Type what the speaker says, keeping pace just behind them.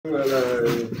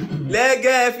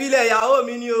Lege filẹ̀ ìyàwó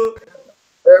mi ni o.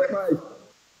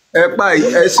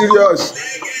 Ẹ serious.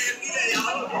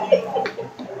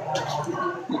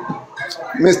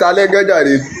 Mr. Lege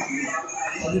jàre.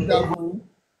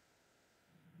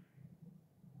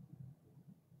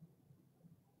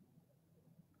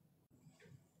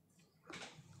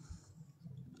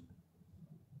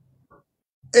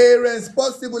 A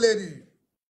responsible lady.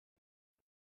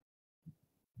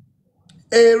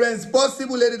 A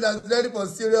responsible lady that's ready for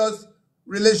serious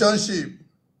relationship.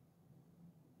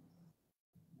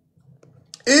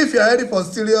 If you're ready for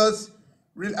serious,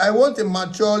 I want a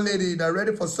mature lady that's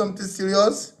ready for something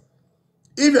serious.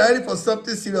 If you're ready for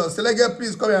something serious, Selege,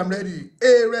 please come here, I'm ready.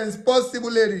 A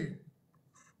responsible lady.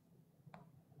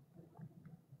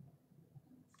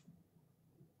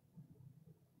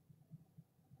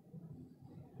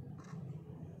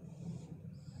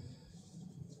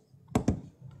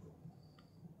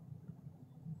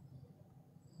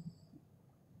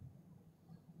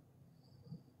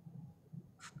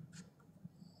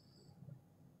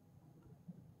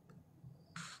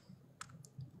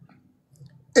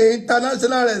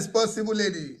 International responsible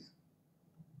lady.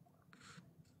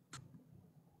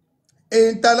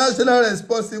 International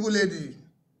responsible lady.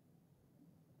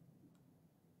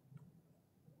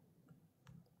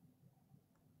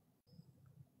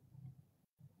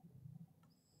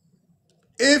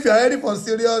 If you're ready for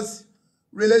serious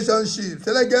relationship,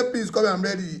 Selege, please come here, I'm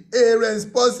ready. A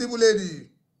responsible lady.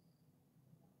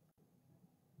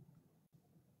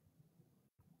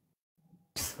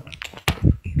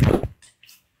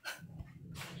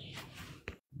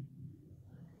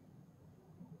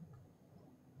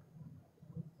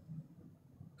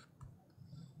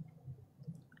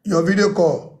 Your video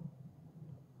call.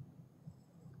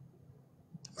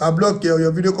 I block you.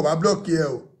 Your video call. I block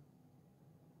you.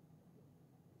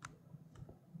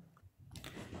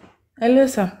 Hello,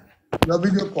 sir. Your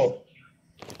video call.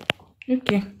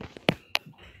 Okay.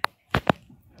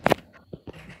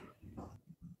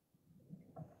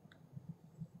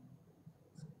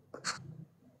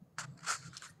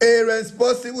 A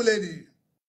responsible lady.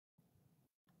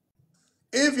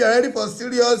 If you're ready for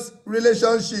serious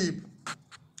relationship,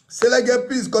 Selege,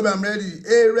 please come, I'm ready.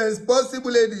 A responsible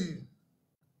lady.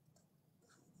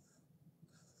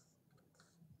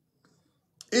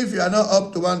 If you are not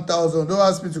up to 1,000, don't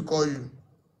ask me to call you.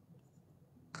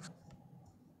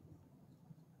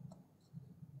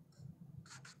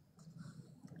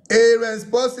 A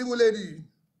responsible lady.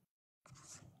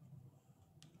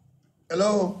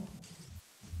 Hello?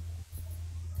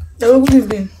 Hello, good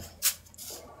evening.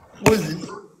 Who is it?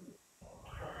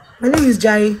 My name is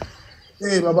Jai.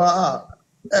 Hey, Baba.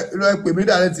 You like me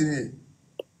direct in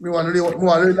me want to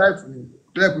life me.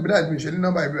 You like me direct me share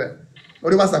number everywhere.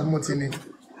 Only WhatsApp mo ti ni.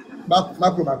 Back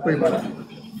pray brother.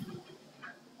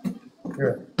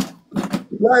 Yeah.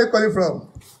 Where are you calling from?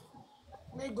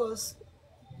 Lagos.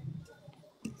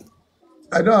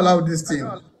 I don't allow this thing.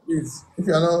 Please, if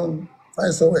you are not,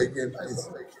 find somewhere again, please.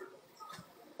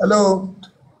 Hello?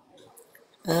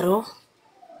 Hello?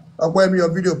 Upload me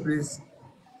your video, please.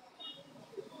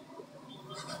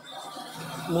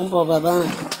 Mo ń bọ̀ bàbá mi.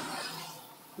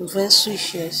 Mo fẹ́ switch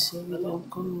ẹ̀ sí video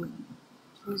nǹkan mi.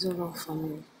 Please hold on for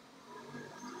me.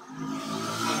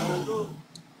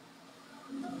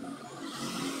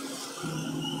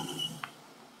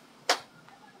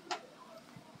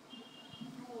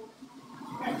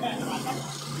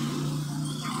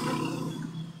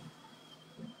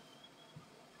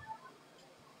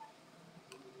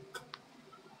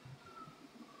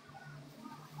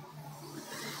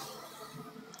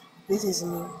 This is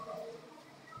me.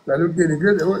 Pẹ̀lú kéde,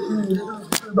 kéde,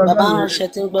 Bàbá ránṣẹ́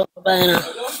tí ń gbọ́ bàbá yẹn náà.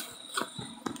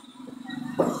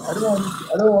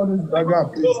 I don't want this background,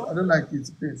 please. I don't like it,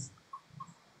 please.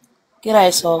 Kí ra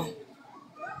ẹ sọ?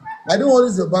 I don't want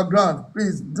this your background,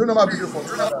 please. Do not video for me.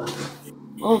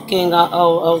 Okay,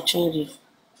 I'll change it.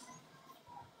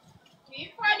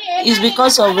 It's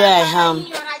because of where I am.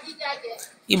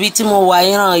 Ibi tí mo wà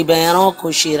yìí náà ibẹ̀ yẹn náà kò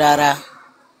ṣe rárá.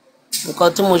 Nǹkan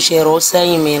tí mo ṣe rò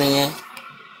sẹ́yìn mi nìyẹn.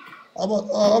 Ọmọ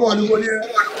olúwo ni ẹ.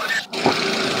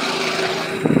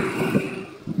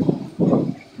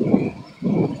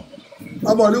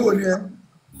 Ọmọ olúwo ni ẹ.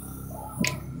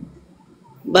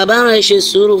 Bàbá rẹ̀ ṣe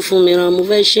sùúrù fún mi náà, mo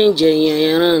fẹ́ ṣe ìjẹ ìyẹn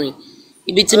yẹn náà rìn.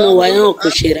 Ibi tí mo wà yìí náà kò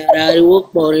ṣe rárá, ariwo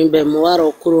pọ̀ rí bẹ̀, mo wá rọ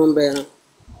kúrò ń bẹ̀ náà.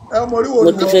 Ọmọ olúwo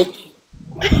ni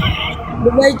Mo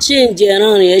fẹ́ ṣe ìjẹ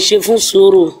náà rìn, ẹ ṣe fún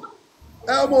sùúrù.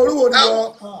 ọmọ olúwo ni wọ.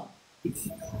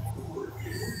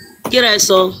 Kí ra ẹ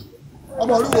sọ?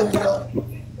 Ọmọ olúwo ni wọ.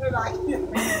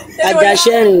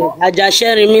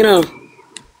 Àjàṣẹ́rin mìíràn.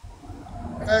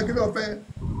 Kí ló fẹ́?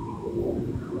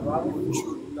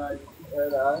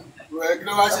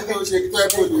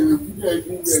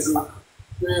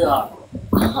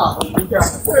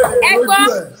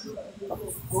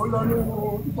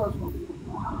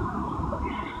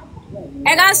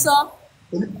 Ẹ ká sọ.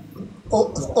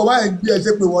 Ó wá ẹ̀ gbé ẹ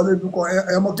ṣe pé wọlé dúkọ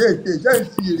ẹmọ kéèké jẹ́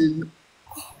ìṣirè ni.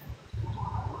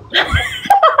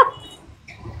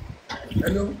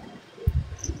 Hello.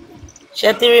 Ṣé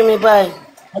tí rí mi báyìí?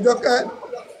 Àjọkẹ́.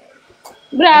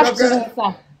 Good afternoon,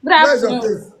 sir. Good Where's your afternoon.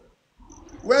 face?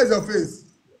 Where's your face?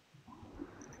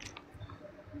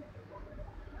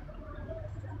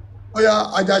 Oya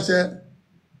Àjàṣẹ.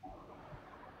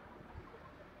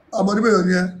 Ọmọdé mélòó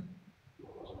ni ẹ?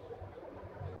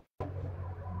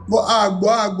 Mo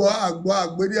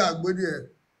àgbédé ẹ̀.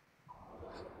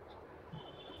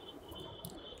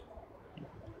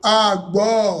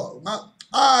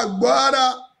 Àgbọ̀ ara.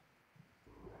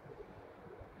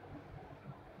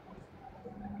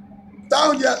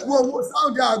 Sáùndì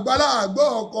àgbálá àgbọ̀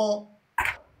ọ̀kan.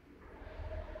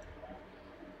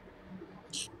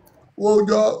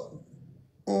 Wòjọ́.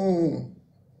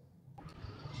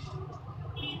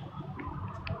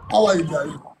 How are you, Jai?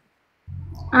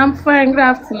 I'm fine. Good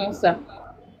afternoon, sir.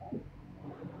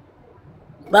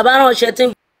 Bàbá náà ṣe tí.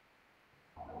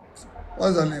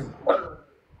 What's your name?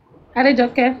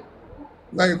 Adejoke,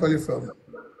 Where are you calling from?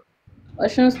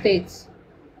 Osun State.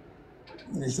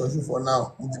 In Ìṣọ̀ṣun for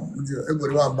now.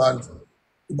 Everybody one band.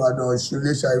 Ìbàdàn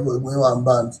Ìṣẹ̀lẹ̀ṣà everybody one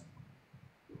band.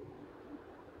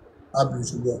 Happy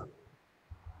ṣùgbọ́n.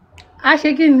 A ṣe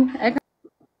kí ni?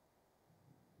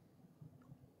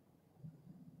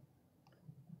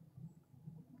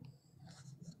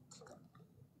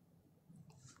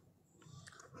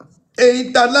 A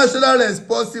international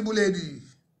responsible lady.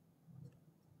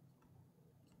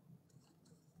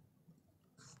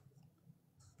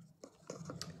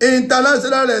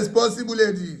 International responsible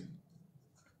lady.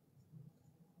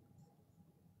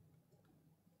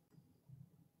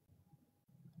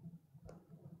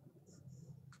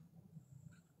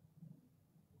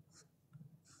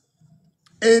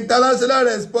 International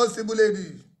responsible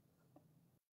lady.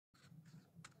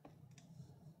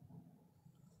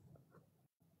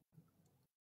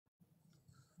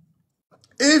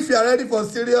 If you are ready for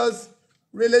serious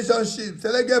relationship,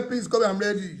 Lege, please come. I'm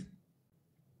ready.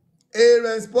 A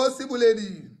responsible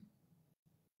lady.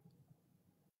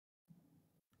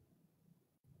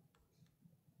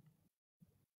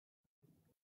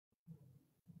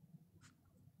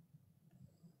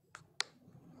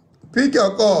 Pick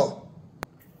your call.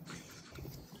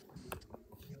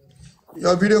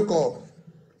 Your video call.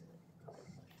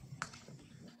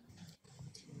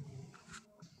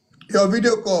 Your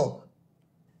video call.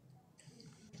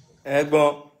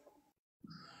 Ẹ̀gbọ́n.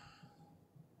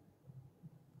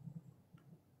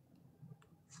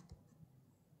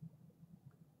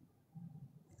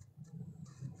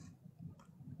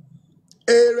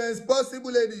 A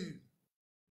responsible lady.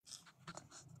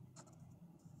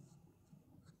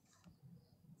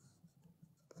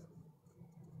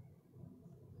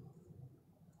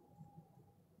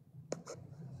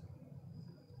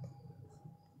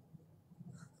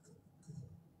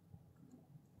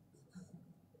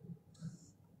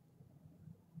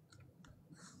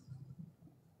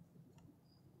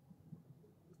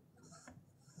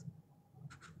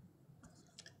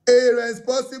 A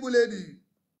responsible lady.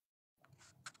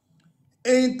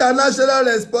 International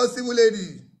responsible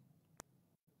lady.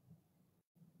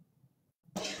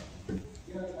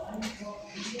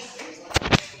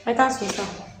 I can't say, sir.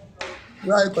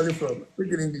 Where are you calling from?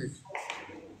 Speak in English.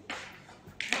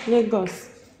 Lagos.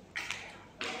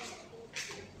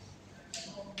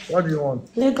 What do you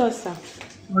want? Lagos, sir.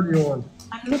 What do you want?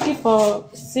 I'm looking for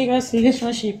serious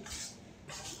relationship.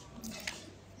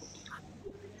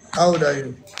 How old are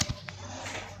you?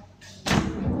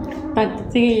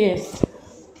 33 years.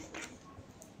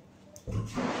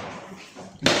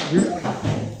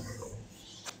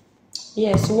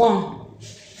 Yes, one.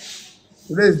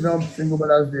 Today is not single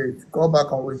mother's day. Call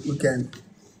back on weekend.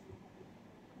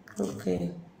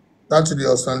 Okay. Saturday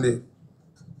or Sunday.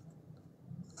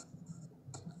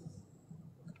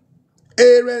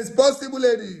 A responsible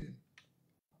lady.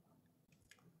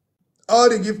 All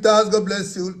the gifters, God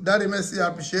bless you. Daddy Mercy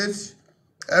appreciates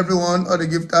everyone, all the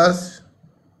gifters.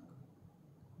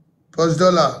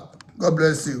 $1, God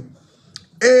bless you.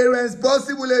 A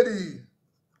responsible lady.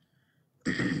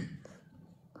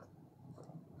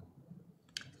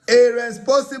 A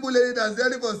responsible lady that's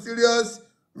ready for serious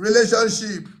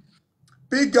relationship.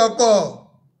 Pick your call.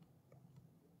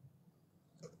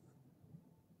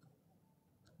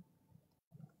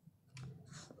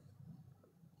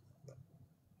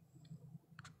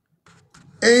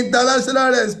 International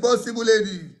responsible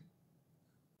lady.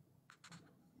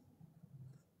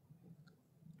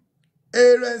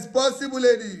 A responsible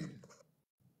lady.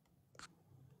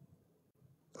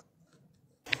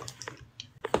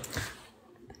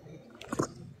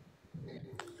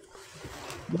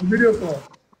 The video call.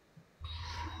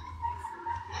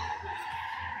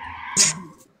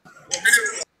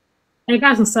 Hey,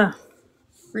 guys, sir.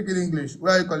 Speak in English.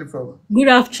 Where are you calling from? Good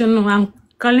afternoon. I'm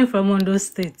calling from Ondo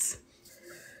State.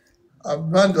 I've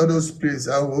banned all those places.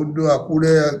 I will do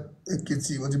Akure,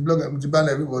 Ekiti, with the blog, with the ban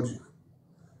everybody.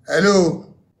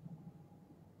 Hello.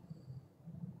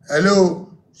 Hello.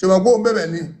 Ṣé wọn kó bẹ̀bẹ̀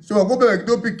ni? Ṣé wọn kó bẹ̀bẹ̀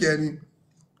tó pìkì ẹni?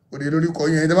 Òde lórí kọ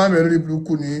yẹn, ẹni máa ń bẹ̀rẹ̀ lórí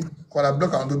burúkú ni kọ́ra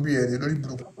block àwọn tó bí ẹni lórí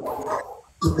burúkú.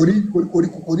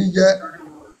 Orí jẹ́.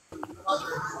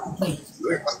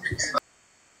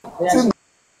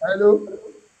 Hello.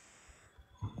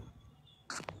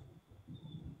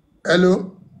 Hello.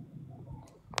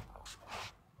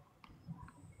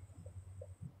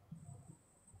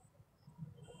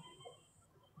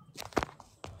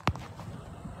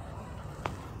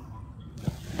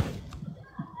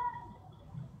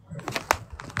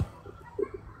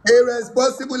 A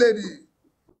responsible lady.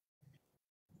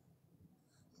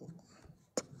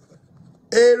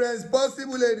 A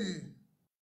responsible lady.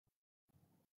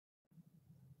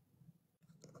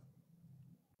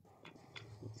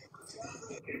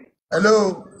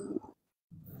 Hello.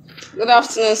 Good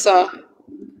afternoon, sir.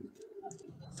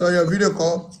 So your video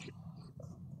call.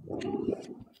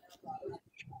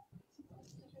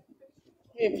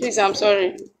 Hey, please, I'm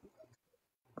sorry.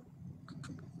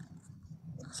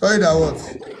 Sorry that what?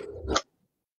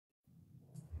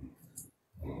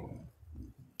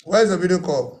 Where's the video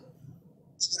call?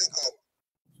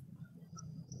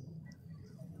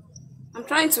 I'm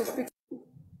trying to fix.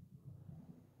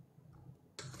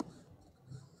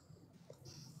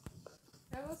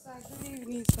 Hello, sir. Good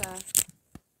evening, sir.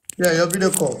 Yeah, your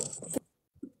video call.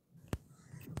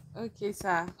 Okay,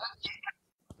 sir.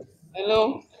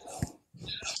 Hello.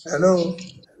 Hello.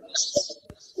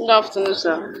 Good afternoon,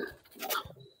 sir.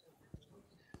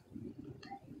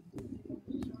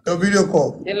 Your video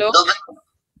call. Hello.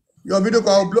 Your video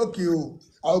call, I'll block you.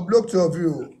 I'll block two of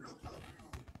you.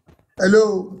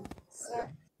 Hello.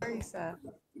 Sorry, sir.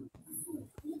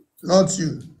 Not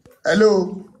you.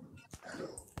 Hello.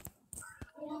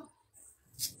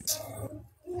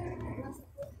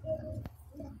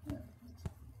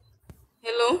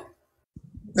 Hello.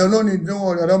 No need. Don't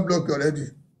worry. I don't block you already.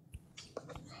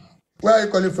 Where are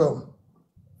you calling from?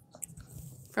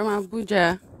 From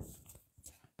Abuja.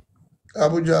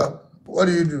 Abuja. What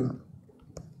do you do?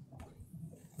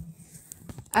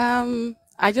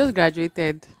 I just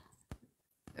graduated.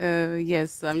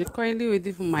 Yes, I'm currently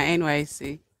waiting for my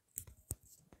NYC.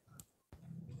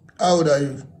 How old are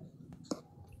you?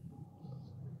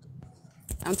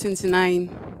 I'm 29.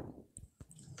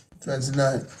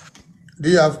 29. Do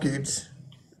you have kids?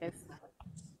 Yes, sir.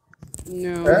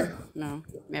 No, Eh? no,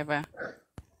 never.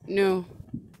 No.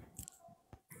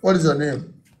 What is your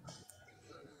name?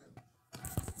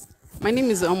 My name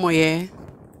is Omoye.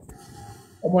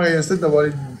 Your state of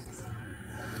origin.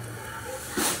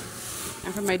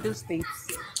 I'm from Edo State.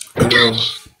 Hello.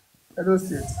 Edo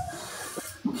State.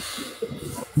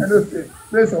 Edo State.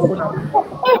 Place your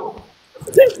phone.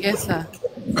 Yes, sir.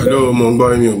 Hello, mo ń gbọ́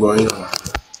yín, mi ò gbọ́ yín.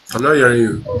 I'm not hearing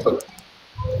you.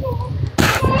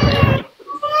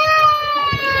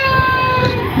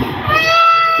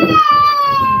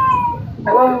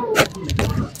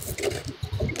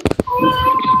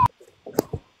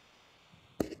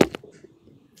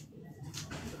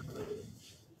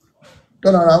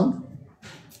 Turn around.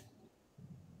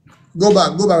 Go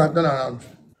back and turn around.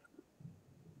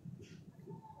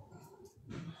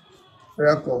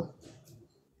 Very cool.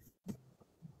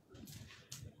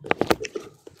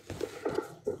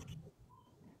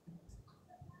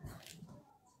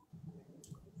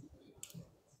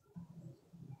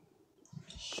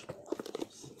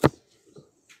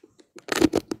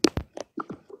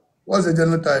 What's the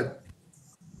genotype?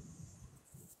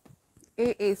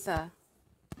 AA, sir.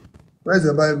 Where's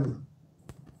the Bible?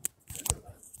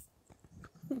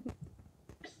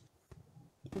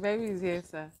 The baby is here,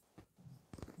 sir.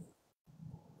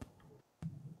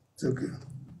 It's okay.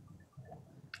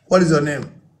 What is your name?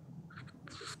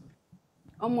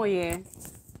 Omoye.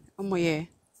 Omoye.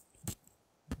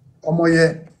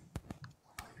 Omoye.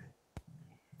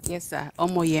 Yes, sir.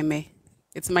 Omoyeme.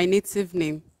 It's my native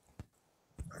name.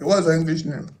 What's your English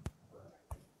name?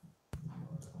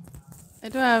 I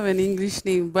don't have an English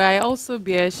name, but I also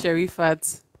bear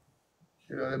Sherifat.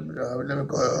 Let me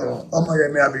call you.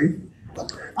 Omoyeme, Abi.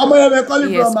 Omoyeme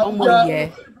calling Yes, from Abuja.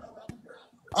 Omoye.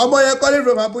 Omoye calling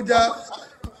from Abuja.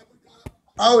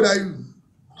 How old are you?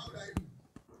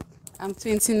 I'm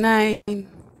 29.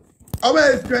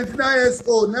 Omo is 29 years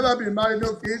old, never been married,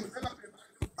 no kids.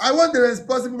 I want the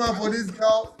responsible man for this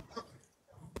girl.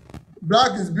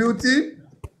 Black is beauty.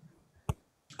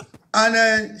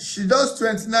 And she just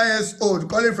 29 years old,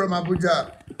 calling from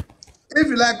Abuja. If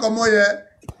you like Omoye,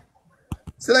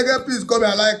 Selege, please come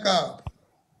and like her.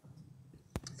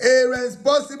 A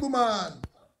responsible man.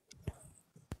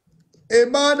 A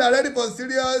man that ready for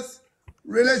serious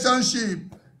relationship.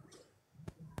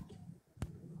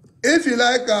 If you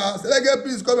like her, Selege,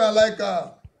 please come and like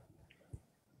her.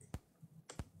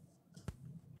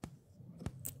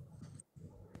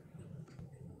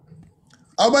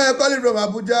 Omoye calling from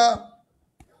Abuja.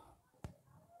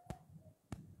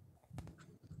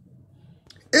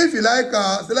 If you like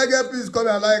her, Selege, please come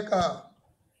and like her.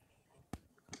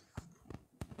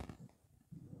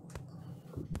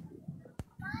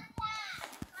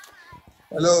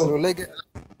 Hello, Hello, Lege.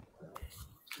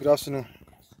 Good afternoon.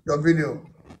 your video.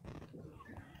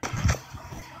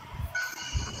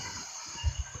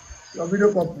 Your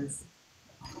video call, please.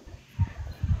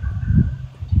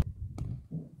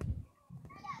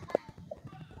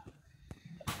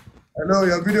 Hello,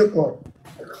 your video call.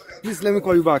 Please let me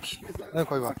call you back. Let me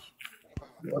call you back.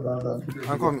 Hold on, hold on.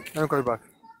 I'm coming. Let me call you back.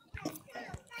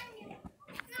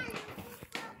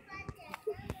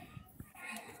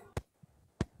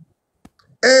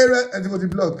 And it was the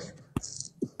block.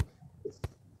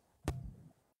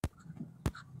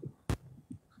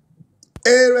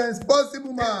 A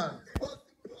responsible man.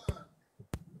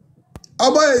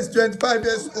 Omo is 25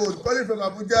 years old, calling from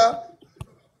Abuja.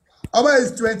 Omo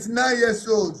is 29 years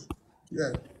old.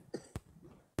 Yeah.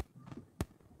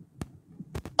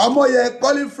 Omo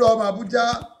calling from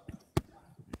Abuja.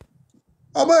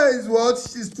 Omo is what?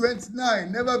 She's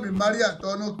 29, never been married at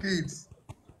all, no kids.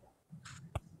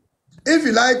 If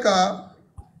you like her,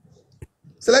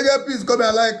 Selege, please come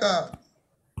and like her.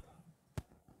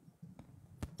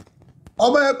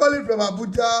 Omo calling from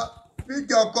Abuja. Pick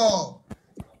your call.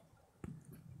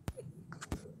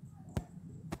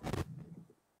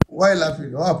 Why you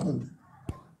laughing? What happened?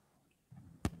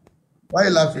 Why you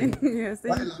laughing? Yes,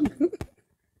 Why you laughing?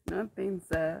 nothing,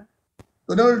 sir.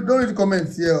 So don't read the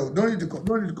comments here. Don't read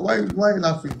the why are you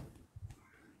laughing?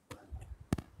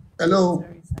 Hello,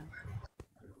 Sorry, sir.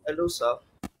 Hello, sir.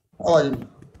 how are you?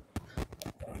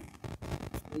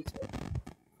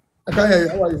 I can't hear you.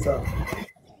 How are you, sir?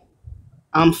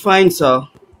 I'm fine, sir.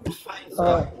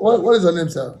 What is your name,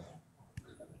 sir?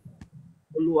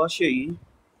 Oluwaseyi,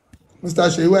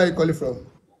 Mr. Shey, where are you calling from?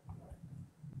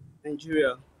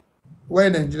 Nigeria, Where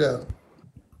in Nigeria?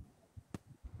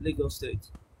 Lagos State,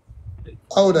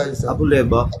 How old are you, sir?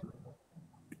 Abuleba.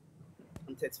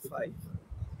 I'm 35.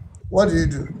 What do you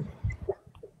do?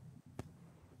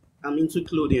 I'm into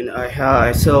clothing.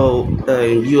 I sell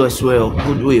in US well,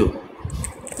 Goodwill.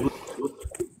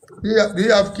 Do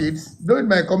you have kids? Don't read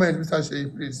my comment, Mr. Shey,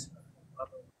 please.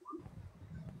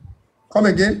 Come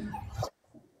again.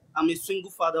 I'm a single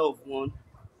father of one,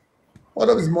 What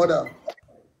of his mother?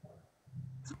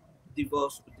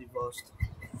 divorced.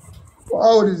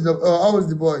 How old is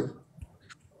the boy?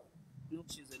 No,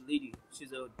 she's a lady.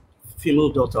 She's a female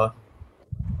daughter.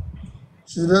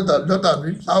 She's daughter,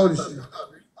 abi? How old is she?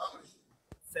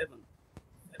 7,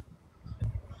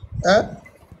 Eh?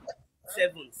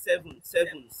 7.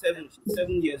 She's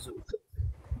 7 years old.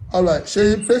 All right.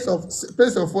 Shey, place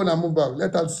your phone and move back.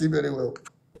 Let her see very well.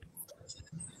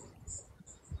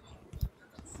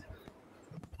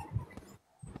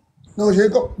 No, Shey,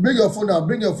 bring your phone down.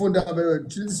 Bring your phone down very well.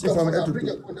 See from head to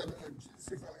toe.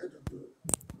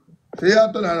 Shey,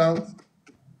 turn around.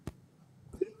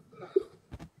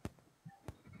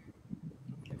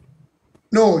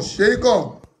 No, Shey,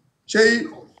 come. Shey,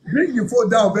 bring the phone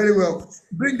down very well.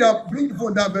 Bring the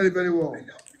phone down very, very well.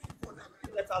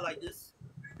 Let her like this.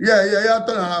 Yeah,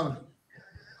 turn around.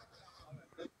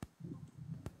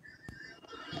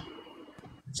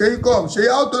 Shey, come. Shey,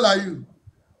 how tall are you?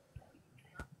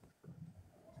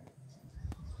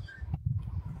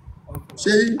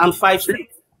 Shey, I'm 5'6".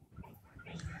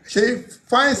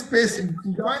 find space in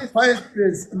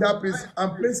that place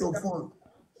and place your phone.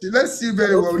 Shey, let's see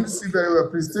very well. Okay. Let's see very well.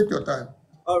 Please take your time.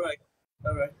 All right.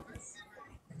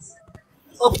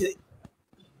 Okay.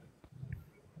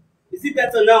 Is it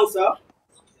better now, sir?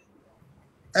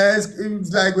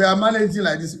 It's like we are managing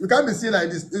like this. We can't be seen like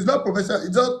this. It's not professional.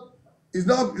 It's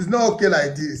not okay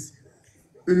like this.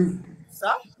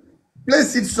 Sir?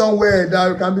 Place it somewhere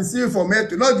that we can be seen from here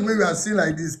to not the way we are seen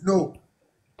like this. No.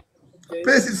 Okay.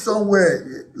 Place it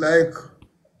somewhere like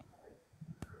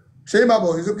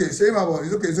shameable. It's okay. Shameable.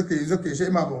 It's okay.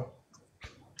 Shameable.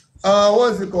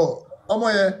 What's it called?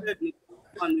 Omoye.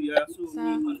 Sir,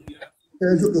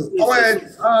 It's okay. Ọmọ yẹn,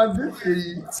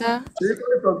 sir,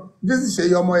 this is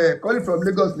Seyi Omoye, calling from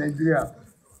Lagos, Nigeria.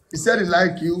 He said he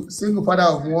like you, single father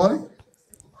of one,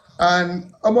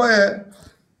 and Omoye,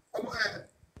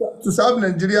 to serve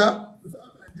Nigeria.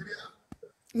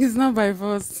 it's not by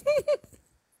force.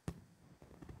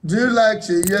 Do you like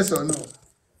Seyi, yes or no?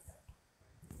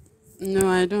 No,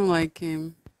 I don't like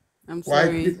him. I'm Why?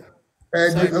 sorry.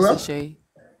 Sorry, Mr. Well, Shay.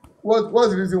 what's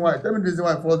the reason why? Tell me the reason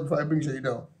why first before I bring Seyi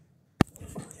down.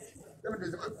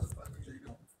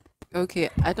 Okay,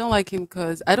 I don't like him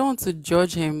because I don't want to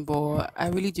judge him, but I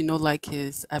really do not like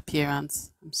his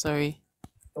appearance. I'm sorry.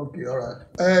 Okay, all right.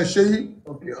 Seyi,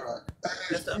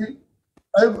 Yes, sir.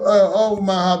 all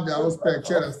women have their own spec,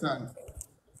 you understand?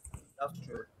 That's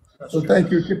true. That's So true.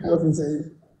 thank you. Keep watching,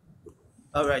 Seyi.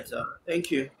 All right, sir.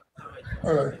 Thank you.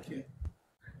 All right. Thank you.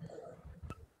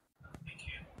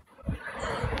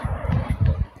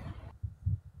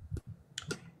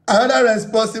 Another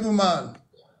responsible man.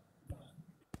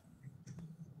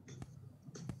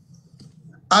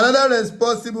 Another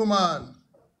responsible man.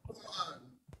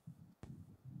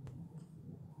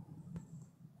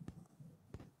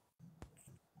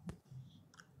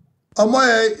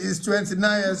 Omoye is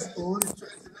 29 years old.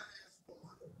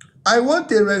 I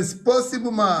want a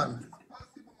responsible man.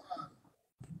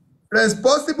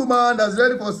 Responsible man that's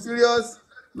ready for serious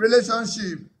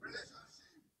relationship.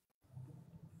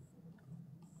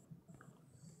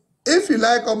 If you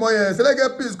like Omoye,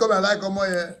 Selege, please come and like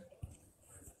Omoye.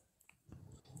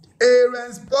 A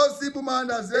responsible man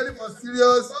that's ready for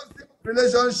serious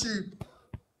relationship.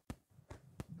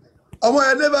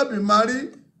 Omoye never been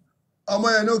married.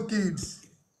 Omoye no kids.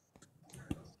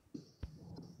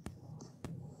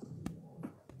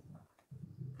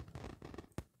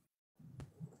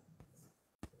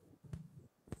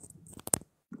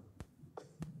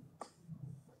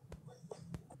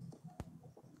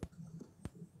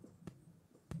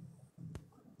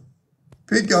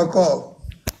 Pick your call.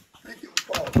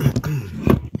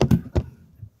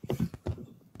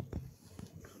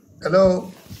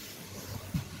 Hello.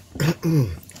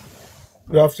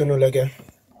 Good afternoon, Lege.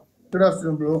 Good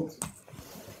afternoon, bro.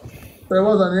 So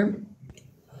what's your name?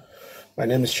 My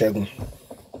name is Shegun,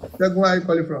 Where are you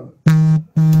calling from?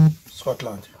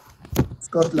 Scotland.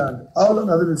 Scotland. How long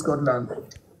have you been in Scotland?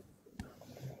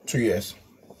 2 years.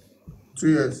 2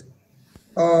 years.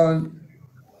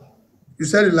 You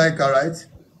said you like her, right?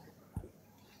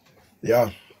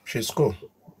 Yeah, she's cool.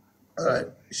 All right.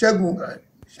 Shegun,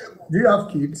 do you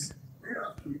have kids?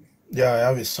 Yeah, I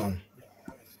have a son.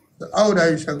 So how old are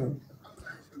you, Shegun?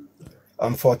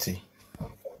 I'm 40.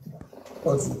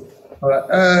 40. All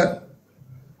right.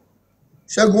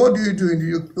 Shegun, what do you do in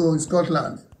the in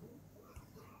Scotland?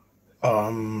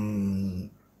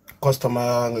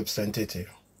 Customer representative.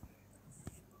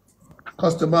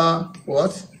 Customer what?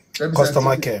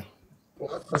 Customer Representative. care.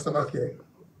 Customer care.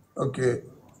 Okay.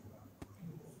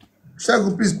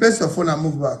 Shegun, please place your phone and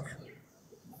move back.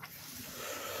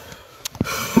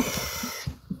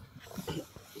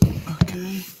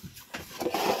 Okay.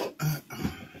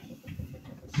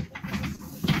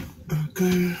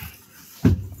 Okay.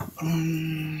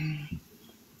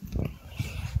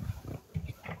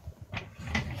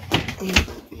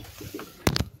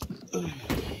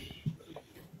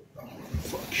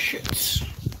 Fuck shit.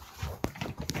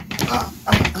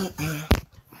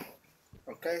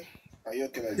 Okay. Are you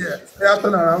okay like Yeah. this? Yeah,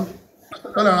 turn around.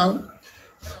 Turn around.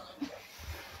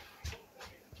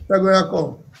 Shegun, here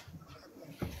come.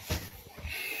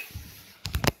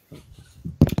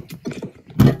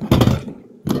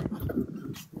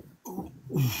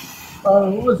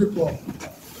 What's it called?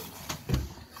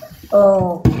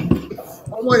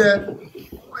 Omoye.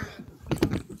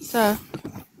 Sir,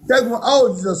 Shegun, how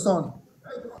old is your son?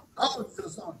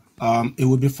 It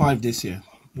will be 5 this year.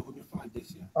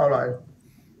 All right.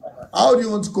 How do you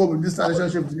want to cope with this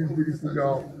relationship with this beautiful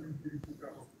girl?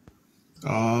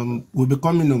 We'll be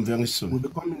coming home very soon.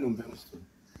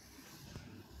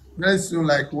 Very soon,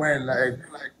 like when?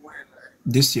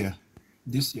 This year.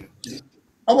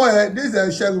 Omoye, this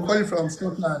is Shegun calling from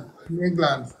Scotland, in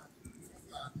England.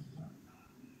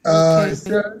 He okay.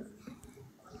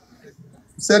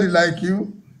 said he like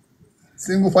you,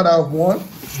 single father of one,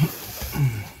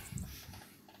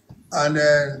 and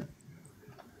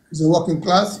he's a working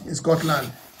class in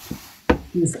Scotland.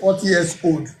 He's 40 years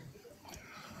old.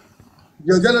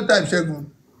 Your genotype, Shegun,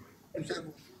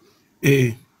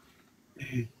 Eh,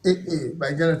 AA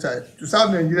by genotype. To serve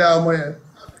Nigeria, Omoye,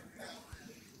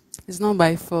 It's not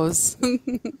by force. do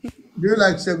you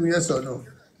like Shegun, yes or no?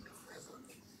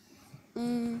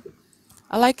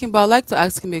 I like him, but I'd like to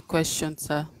ask him a question,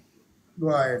 sir. Go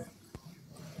ahead.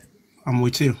 I'm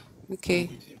with you. Okay.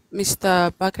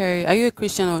 Mr. Bakari, are you a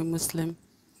Christian or a Muslim?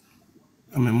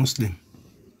 I'm a Muslim.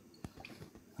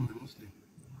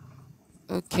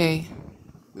 Okay.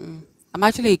 Mm. I'm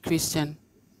actually a Christian.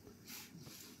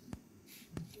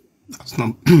 That's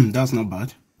not that's not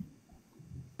bad.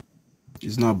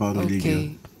 It's not about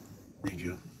religion.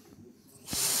 Okay.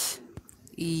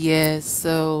 Yes,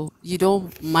 so you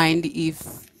don't mind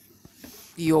if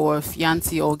your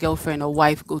fiancé or girlfriend or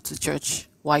wife go to church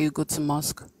while you go to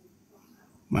mosque?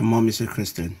 My mom is a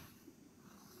Christian.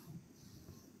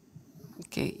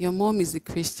 Okay, your mom is a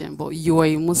Christian, but you are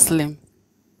a Muslim.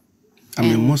 I'm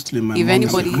a And Muslim, my if mom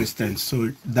is a anybody, Christian.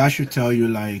 So that should tell you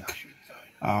like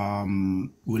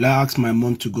will I ask my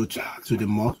mom to go to the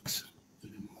mosque?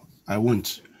 I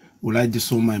won't. Will I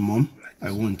disown my mom?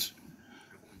 I won't.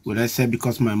 Will I say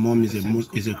because my mom is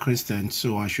a Christian,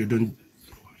 so I shouldn't?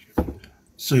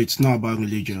 So it's not about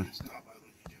religion.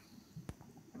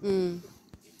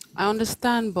 I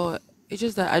understand, but it's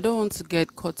just that I don't want to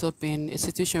get caught up in a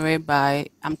situation whereby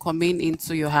I'm coming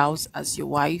into your house as your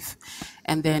wife,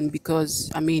 and then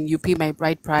because you pay my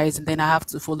bride price, and then I have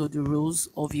to follow the rules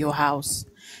of your house,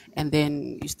 and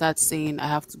then you start saying I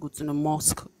have to go to the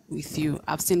mosque with you.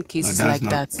 I've seen No, cases that's like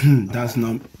not that.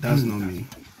 that's not me.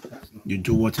 You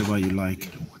do whatever you like.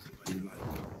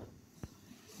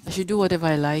 I should do whatever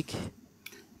I like.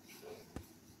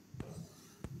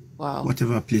 Wow.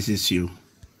 Whatever pleases you.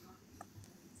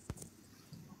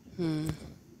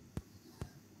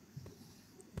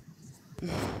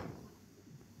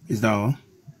 Is that all?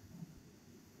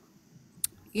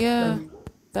 Yeah,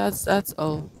 that's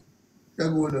all.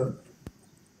 Hold on.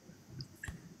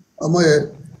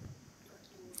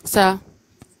 Sir,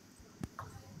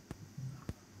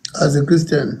 As a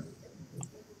Christian,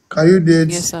 can you yes,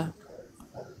 date sir.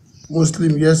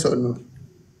 Muslim, yes or no?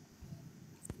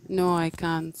 No, I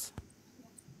can't.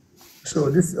 So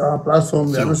this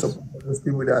platform, we are So not supporting those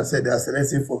people that said they are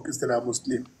selecting for Christian and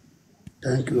Muslim.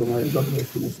 Thank you, my God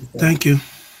bless you, my sister. thank you.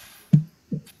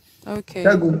 Okay.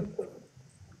 Jago,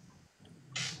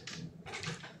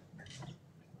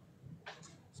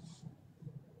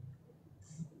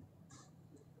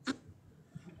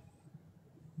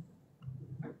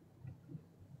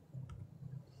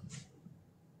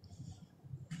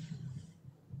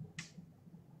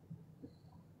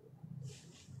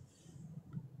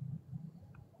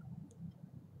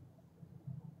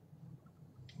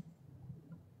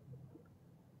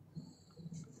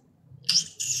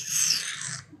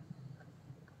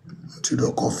 tu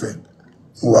dois qu'on fait.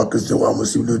 On voit Christian, on voit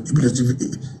Muslim,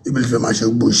 il fait marcher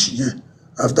au bush, yeah,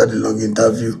 after the long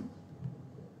interview.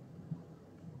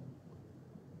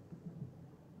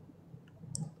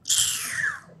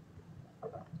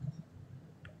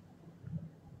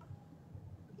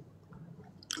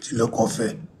 Tu dois qu'on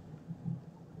fait.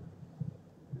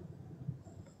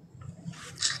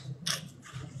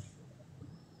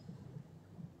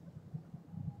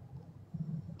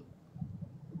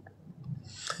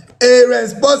 A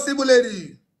responsible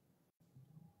lady.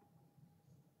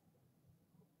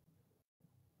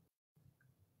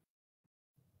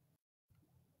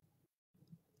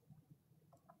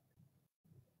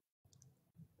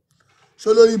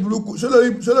 Ṣé lórí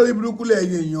burúkú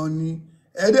lẹ́yìn èèyàn ni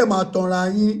ẹ̀ẹ́dẹ̀ máa tanra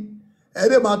yín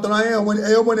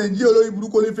ẹ̀yọ́ ọmọ nàìjíríà olórí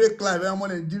burúkú ní fake life ẹ̀yọ́ ọmọ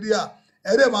nàìjíríà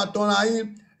ẹ̀ẹ́dẹ̀ máa tanra yín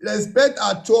respect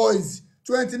her choice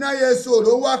 29 years old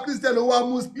ó wá christian ó wá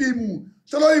muslim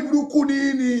ṣé lórí burúkú ní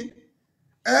yín ni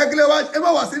ẹ̀ẹ́gẹ́lẹ́ wá ẹ má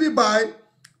wá síbí báyìí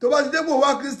tó bá ti dé pò wá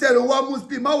christian ó wá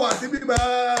muslim má wá síbí báyìí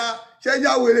rárá ṣé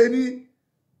yá wèrè ni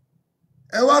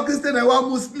ẹ wá christian ẹ wá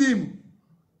muslim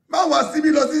má wá síbí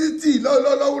lọ sí títì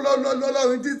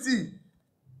lọ́rùn títì.